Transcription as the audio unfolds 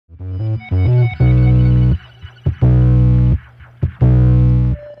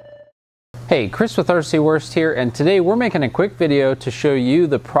Chris with RC Worst here, and today we're making a quick video to show you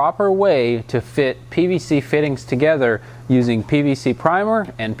the proper way to fit PVC fittings together using PVC primer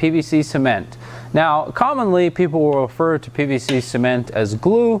and PVC cement. Now, commonly people will refer to PVC cement as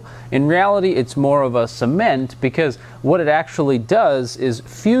glue. In reality, it's more of a cement because what it actually does is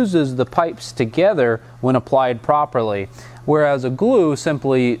fuses the pipes together when applied properly. Whereas a glue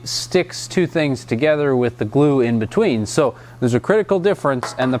simply sticks two things together with the glue in between. So there's a critical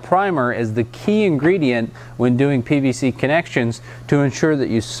difference, and the primer is the key ingredient when doing PVC connections to ensure that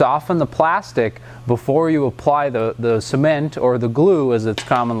you soften the plastic before you apply the cement, or the glue as it's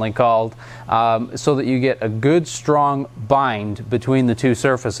commonly called, so that you get a good strong bind between the two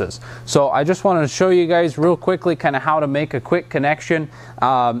surfaces. So I just wanted to show you guys real quickly kind of how to make a quick connection.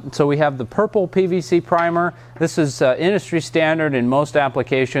 So we have the purple PVC primer. This is industry standard in most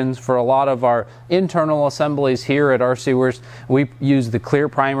applications. For a lot of our internal assemblies here at RC Worst, we use the clear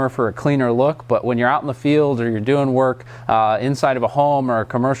primer for a cleaner look, but when you're out in the field or you're doing work inside of a home or a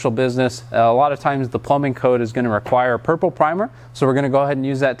commercial business, a lot of times the plumbing code is going to require a purple primer. So we're going to go ahead and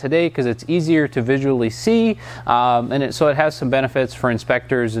use that today because it's easier to visually see, and so it has some benefits for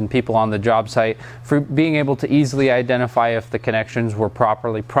inspectors and people on the job site for being able to easily identify if the connections were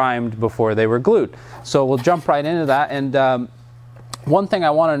properly primed before they were glued. So we'll jump right into that. And one thing I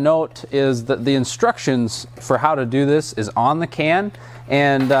want to note is that the instructions for how to do this is on the can.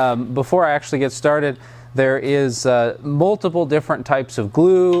 And before I actually get started, there is multiple different types of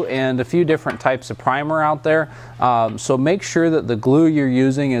glue and a few different types of primer out there. So make sure that the glue you're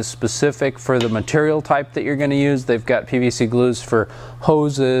using is specific for the material type that you're going to use. They've got PVC glues for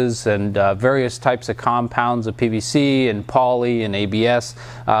hoses and various types of compounds of PVC and poly and ABS.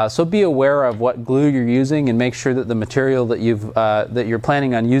 So be aware of what glue you're using and make sure that the material that you're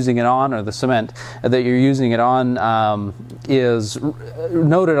planning on using it on, or the cement that you're using it on, is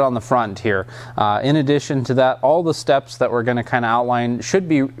noted on the front here. In addition to that, all the steps that we're going to kind of outline should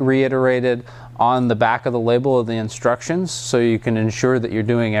be reiterated on the back of the label of the instructions, so you can ensure that you're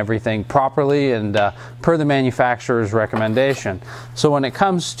doing everything properly and per the manufacturer's recommendation. So when it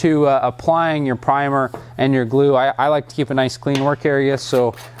comes to applying your primer and your glue, I like to keep a nice clean work area,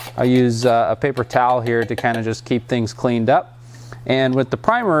 so I use a paper towel here to kind of just keep things cleaned up. And with the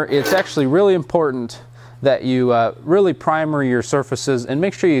primer, it's actually really important that you really primer your surfaces and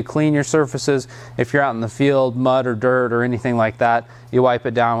make sure you clean your surfaces. If you're out in the field, mud or dirt or anything like that, you wipe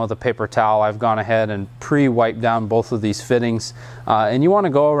it down with a paper towel. I've gone ahead and pre-wiped down both of these fittings. And you want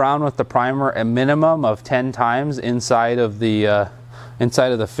to go around with the primer a minimum of 10 times inside of the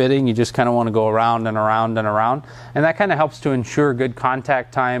fitting. You just kind of want to go around and around and around, and that kind of helps to ensure good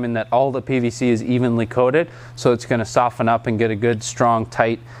contact time and that all the PVC is evenly coated, so it's going to soften up and get a good strong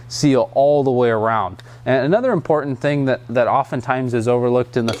tight seal all the way around. And another important thing that oftentimes is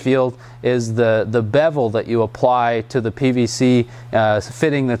overlooked in the field is the bevel that you apply to the PVC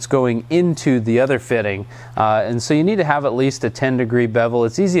fitting that's going into the other fitting, and so you need to have at least a 10-degree bevel.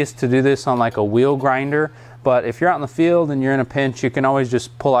 It's easiest to do this on like a wheel grinder, but if you're out in the field and you're in a pinch, you can always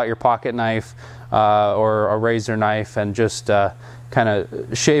just pull out your pocket knife or a razor knife and just kind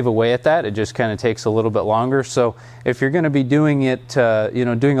of shave away at that. It just kind of takes a little bit longer. So if you're going to be doing it,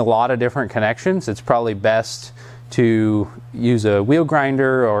 doing a lot of different connections, it's probably best to use a wheel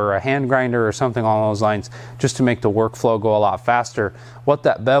grinder or a hand grinder or something along those lines, just to make the workflow go a lot faster. What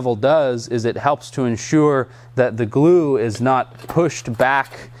that bevel does is it helps to ensure that the glue is not pushed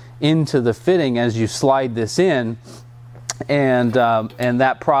back into the fitting as you slide this in, and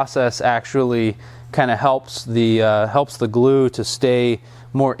that process actually kind of helps the glue to stay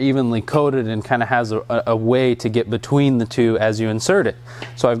more evenly coated and kind of has a way to get between the two as you insert it.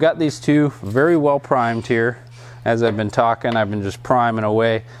 So I've got these two very well primed here. As I've been talking, I've been just priming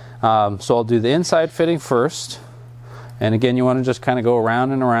away. So I'll do the inside fitting first, and again, you want to just kind of go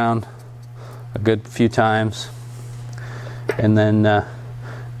around and around a good few times, and then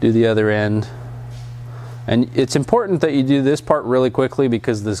do the other end. And it's important that you do this part really quickly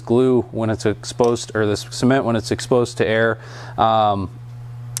because this glue, when it's exposed, or this cement when it's exposed to air,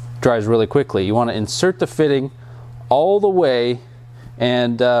 dries really quickly. You want to insert the fitting all the way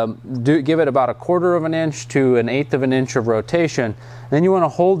and give it about 1/4 of an inch to 1/8 of an inch of rotation. Then you want to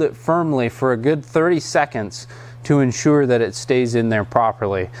hold it firmly for a good 30 seconds to ensure that it stays in there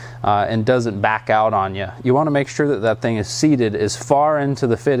properly and doesn't back out on you. You want to make sure that that thing is seated as far into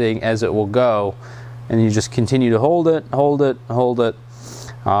the fitting as it will go, and you just continue to hold it, hold it, hold it.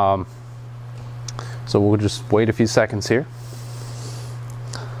 So we'll just wait a few seconds here.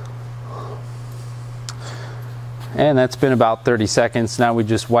 And that's been about 30 seconds. Now we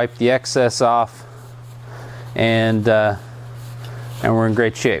just wipe the excess off, and we're in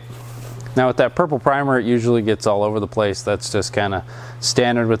great shape. Now with that purple primer, it usually gets all over the place. That's just kind of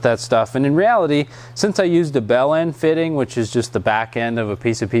standard with that stuff. And in reality, since I used a bell end fitting, which is just the back end of a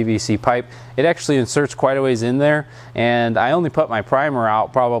piece of PVC pipe, it actually inserts quite a ways in there. And I only put my primer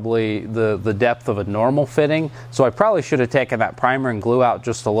out probably the depth of a normal fitting. So I probably should have taken that primer and glue out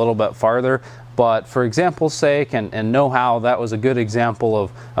just a little bit farther. But for example's sake and know-how, that was a good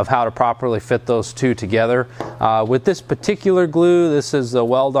example of how to properly fit those two together. With this particular glue, this is the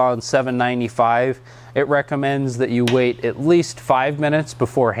Weld-On 795. It recommends that you wait at least 5 minutes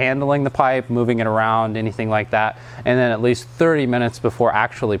before handling the pipe, moving it around, anything like that, and then at least 30 minutes before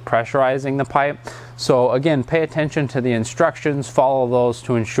actually pressurizing the pipe. So again, pay attention to the instructions, follow those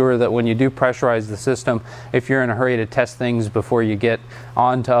to ensure that when you do pressurize the system, if you're in a hurry to test things before you get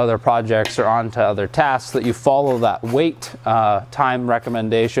onto other projects or onto other tasks, that you follow that wait time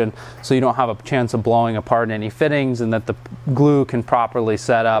recommendation so you don't have a chance of blowing apart any fittings, and that the glue can properly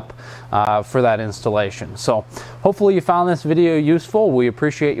set up for that installation. So hopefully you found this video useful. We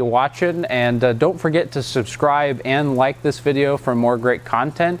appreciate you watching, and don't forget to subscribe and like this video for more great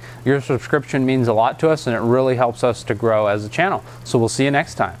content. Your subscription means a lot to us, and it really helps us to grow as a channel. So we'll see you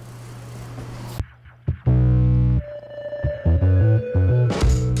next time.